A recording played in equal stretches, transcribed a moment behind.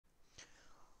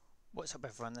What's up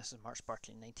everyone, this is Mark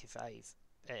Sparkling95,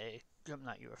 jumping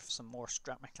at you with some more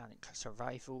Strat Mechanic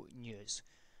survival news,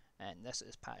 and this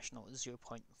is patch note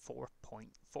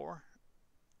 0.4.4,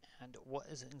 and what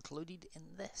is included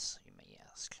in this, you may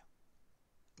ask?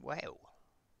 Well,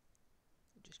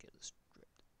 just get this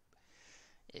stripped.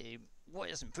 What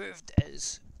is improved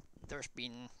is there's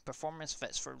been performance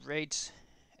fits for raids.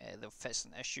 They've fixed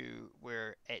an issue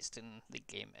where exiting the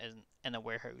game in a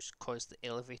warehouse caused the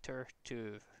elevator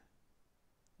to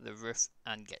the roof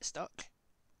and get stuck.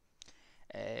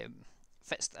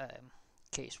 Fixed a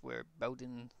case where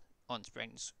building on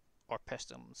springs or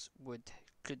pistons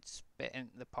could spend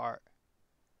the part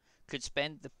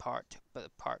but the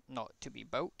part not to be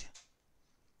built.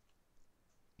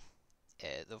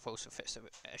 They've also fixed an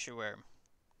issue where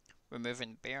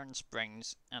removing bearing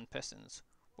springs and pistons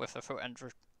with a full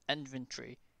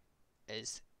inventory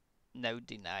is now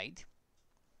denied.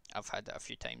 I've had that a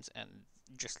few times and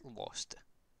just lost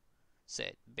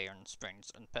set bearing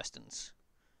springs and pistons.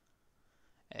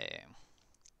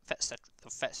 Fits the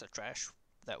trash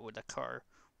that would occur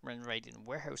when riding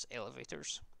warehouse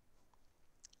elevators.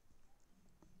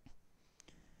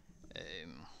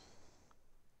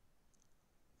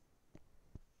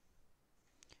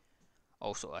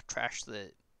 Also, a trash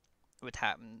that would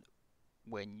happen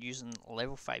when using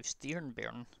level 5 steering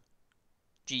bearing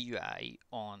GUI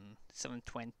on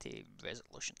 720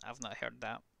 resolution. I've not heard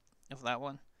of that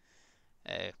one.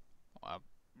 I'm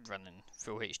running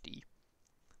full HD.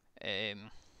 And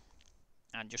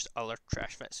just other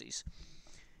trash fixes.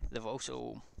 They've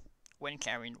also, when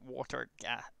carrying water,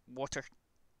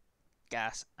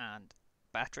 gas, and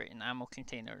battery and ammo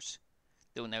containers,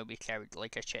 they'll now be carried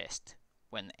like a chest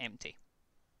when empty.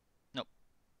 Nope,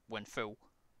 when full.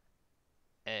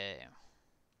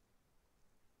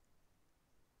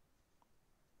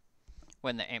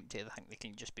 When they're empty, I think they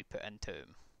can just be put into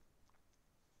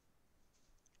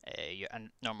your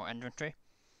normal inventory.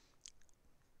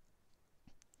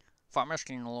 Farmers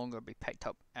can no longer be picked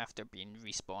up after being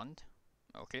respawned.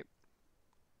 Okay.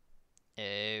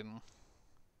 They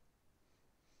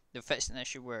fixed an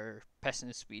issue where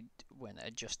piston speed when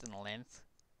adjusting length.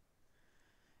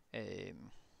 They've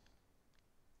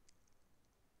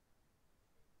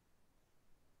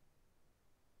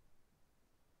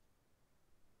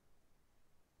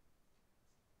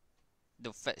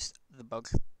fixed the bug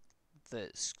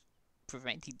that's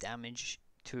prevented damage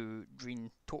to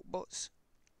green totebots,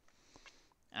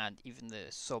 and even the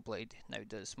saw blade now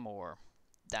does more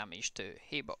damage to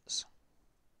haybots.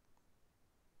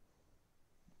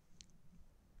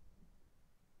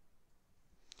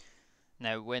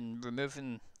 Now, when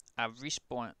removing a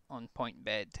respawn on point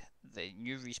bed, the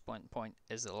new respawn point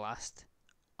is the last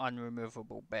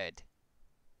unremovable bed.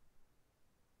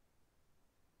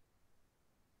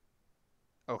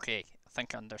 Okay, I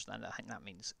think I understand that. I think that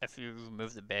means if you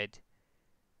remove the bed,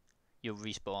 you'll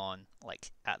respawn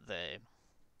like at the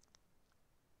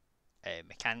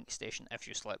mechanic station if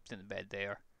you slept in the bed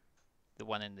there, the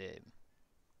one in the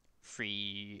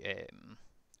free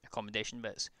accommodation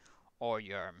bits, or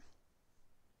your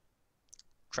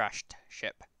trashed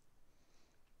ship.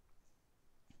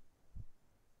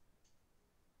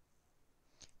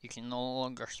 You can no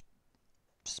longer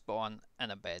spawn in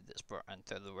a bed that's brought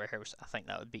into the warehouse. I think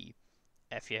that would be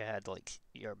if you had like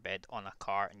your bed on a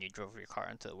car and you drove your car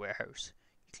into the warehouse.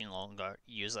 You can no longer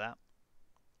use that.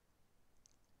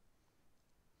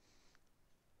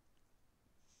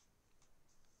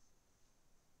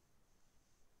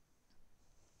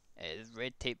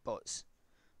 Red tape bots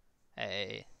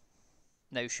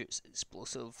now shoots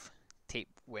explosive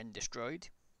tape when destroyed.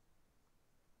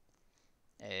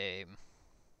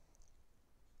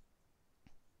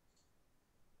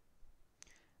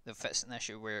 They've fixed an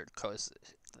issue where it causes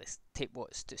the tape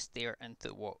bots to stare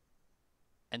into walls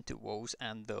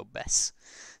and the abyss.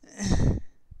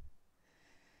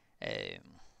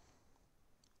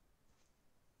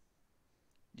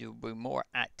 There'll be more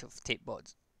active tape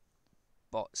bots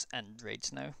and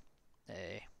raids now.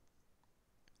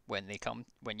 When you come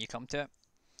to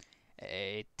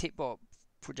it, tape bot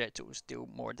projectiles deal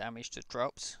more damage to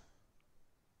drops.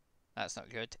 That's not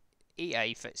good.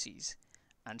 AI fixes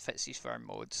and fixes for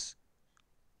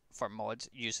mods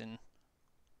using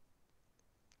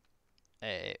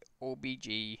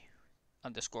obg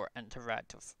underscore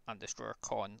interactive underscore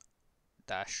con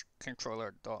dash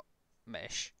controller dot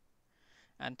mesh.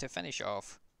 And to finish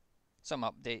off, some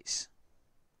updates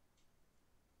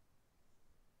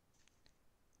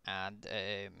and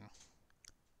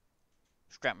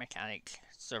Strat Mechanic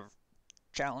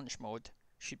challenge mode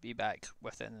should be back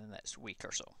within the next week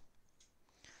or so.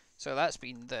 So that's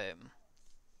been the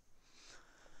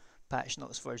patch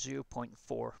notes for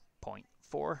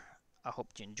 0.4.4. I hope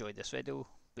you enjoyed this video.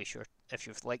 Be sure, if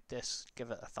you've liked this,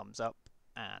 give it a thumbs up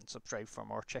and subscribe for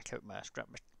more. Check out my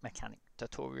script mechanic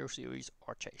tutorial series,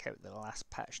 or check out the last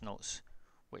patch notes,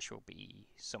 which will be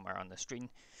somewhere on the screen.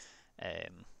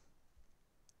 And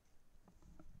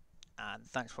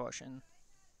thanks for watching.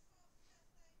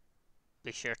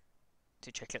 Be sure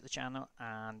to check out the channel,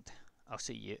 and I'll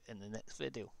see you in the next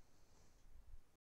video.